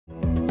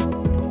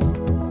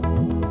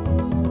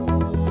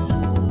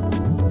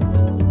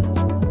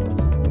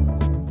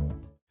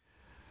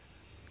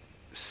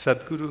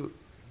Sadhguru,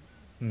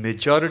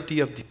 majority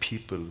of the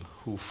people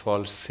who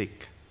fall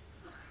sick,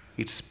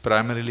 it's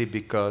primarily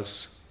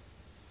because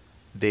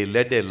they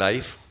led a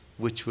life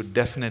which would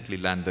definitely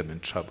land them in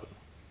trouble.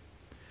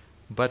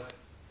 But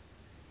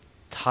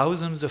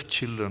thousands of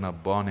children are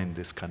born in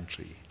this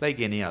country,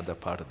 like any other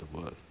part of the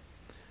world,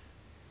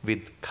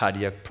 with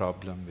cardiac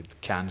problem, with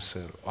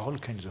cancer, all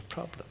kinds of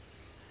problems.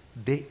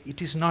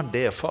 It is not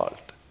their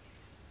fault.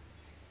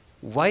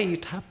 Why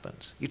it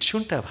happens? It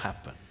shouldn't have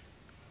happened.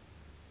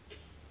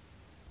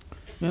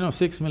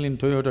 6 million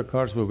Toyota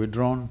cars were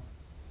withdrawn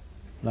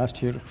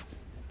last year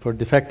for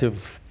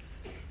defective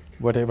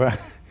whatever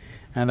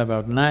and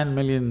about 9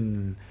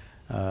 million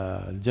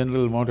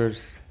General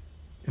Motors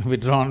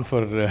withdrawn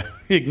for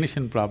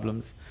ignition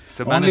problems. It's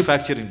a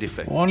manufacturing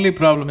defect. Only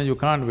problem is you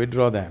can't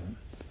withdraw them.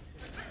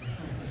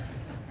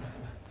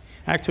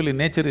 Actually,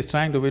 nature is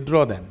trying to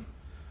withdraw them.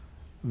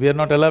 We are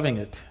not allowing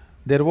it.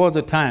 There was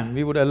a time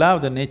we would allow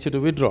the nature to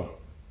withdraw.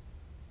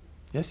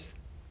 Yes?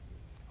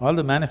 All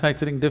the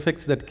manufacturing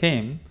defects that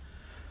came,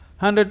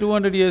 100,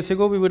 200 years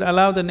ago, we would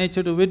allow the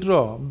nature to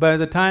withdraw. By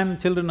the time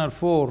children are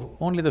 4,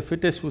 only the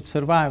fittest would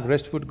survive,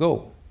 rest would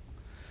go.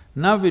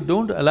 Now we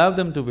don't allow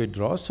them to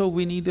withdraw, so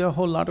we need a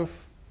whole lot of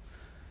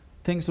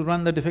things to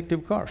run the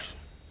defective cars.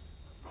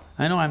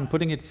 I know I'm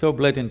putting it so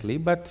blatantly,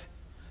 but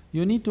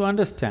you need to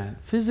understand,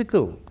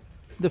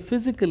 the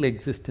physical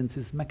existence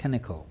is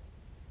mechanical.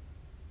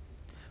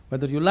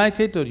 Whether you like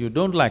it or you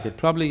don't like it,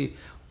 probably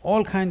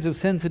all kinds of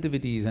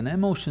sensitivities and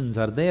emotions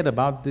are there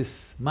about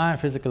this my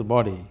physical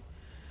body.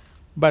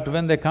 But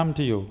when they come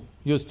to you,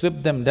 you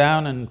strip them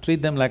down and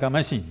treat them like a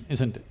machine,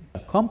 isn't it?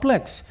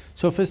 Complex,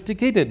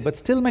 sophisticated, but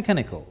still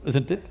mechanical,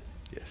 isn't it?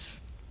 Yes.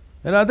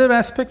 There are other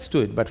aspects to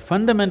it, but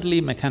fundamentally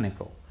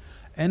mechanical.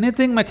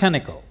 Anything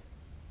mechanical,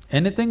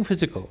 anything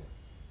physical,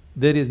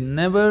 there is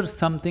never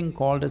something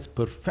called as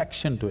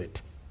perfection to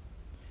it.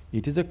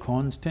 It is a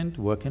constant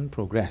work in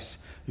progress.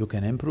 You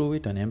can improve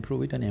it and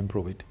improve it and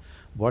improve it.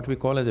 What we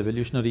call as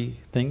evolutionary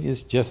thing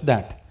is just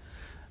that.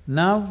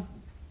 Now,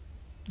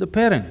 the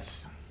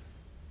parents,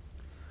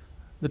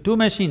 the two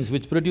machines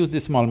which produce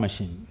this small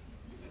machine,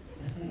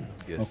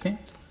 Yes. okay?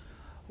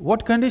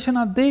 What condition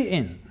are they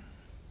in?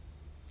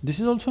 This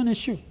is also an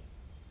issue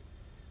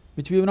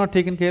which we have not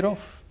taken care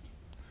of.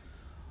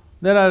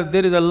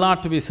 There is a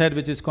lot to be said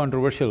which is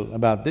controversial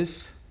about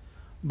this,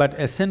 but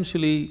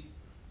essentially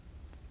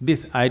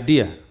this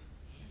idea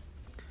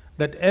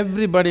that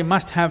everybody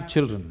must have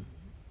children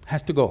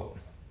has to go.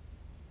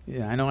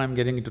 Yeah, I know I'm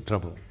getting into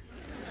trouble.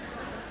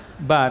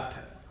 But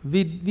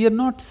we are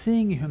not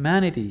seeing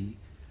humanity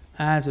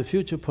as a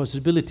future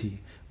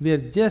possibility, we are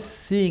just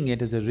seeing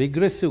it as a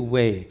regressive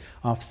way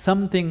of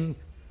something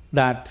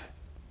that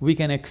we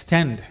can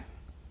extend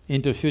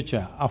into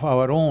future of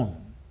our own,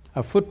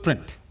 a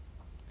footprint.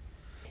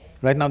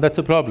 Right now that's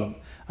a problem.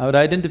 Our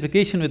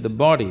identification with the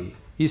body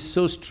is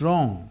so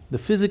strong, the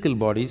physical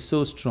body is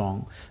so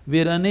strong,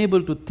 we are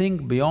unable to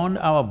think beyond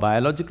our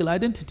biological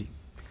identity.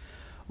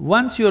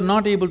 Once you're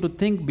not able to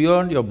think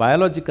beyond your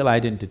biological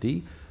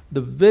identity, the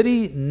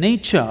very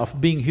nature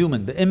of being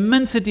human, the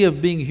immensity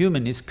of being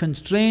human is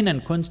constrained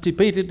and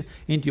constipated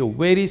into a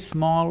very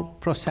small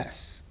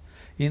process.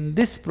 In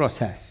this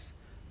process,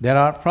 there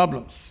are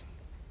problems.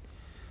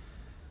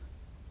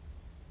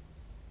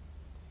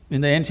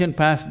 In the ancient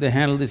past, they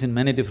handled this in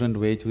many different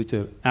ways which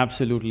are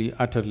absolutely,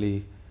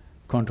 utterly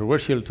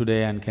controversial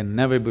today and can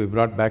never be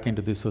brought back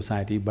into this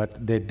society,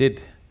 but they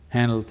did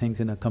handle things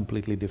in a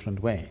completely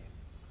different way.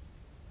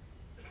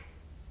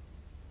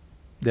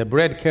 They're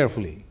bred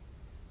carefully,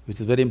 which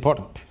is very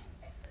important.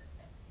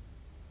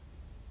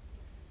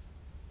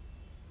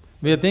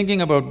 We are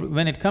thinking about…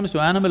 when it comes to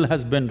animal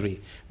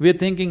husbandry, we are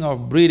thinking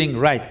of breeding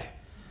right.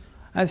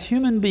 As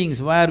human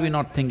beings, why are we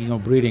not thinking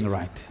of breeding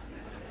right?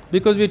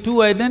 Because we're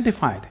too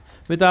identified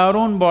with our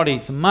own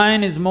bodies.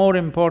 Mine is more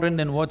important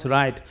than what's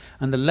right,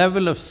 and the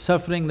level of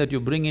suffering that you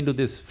bring into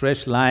this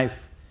fresh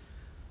life,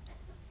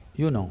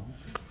 you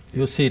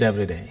see it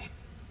every day.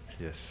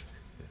 Yes,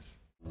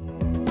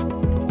 yes.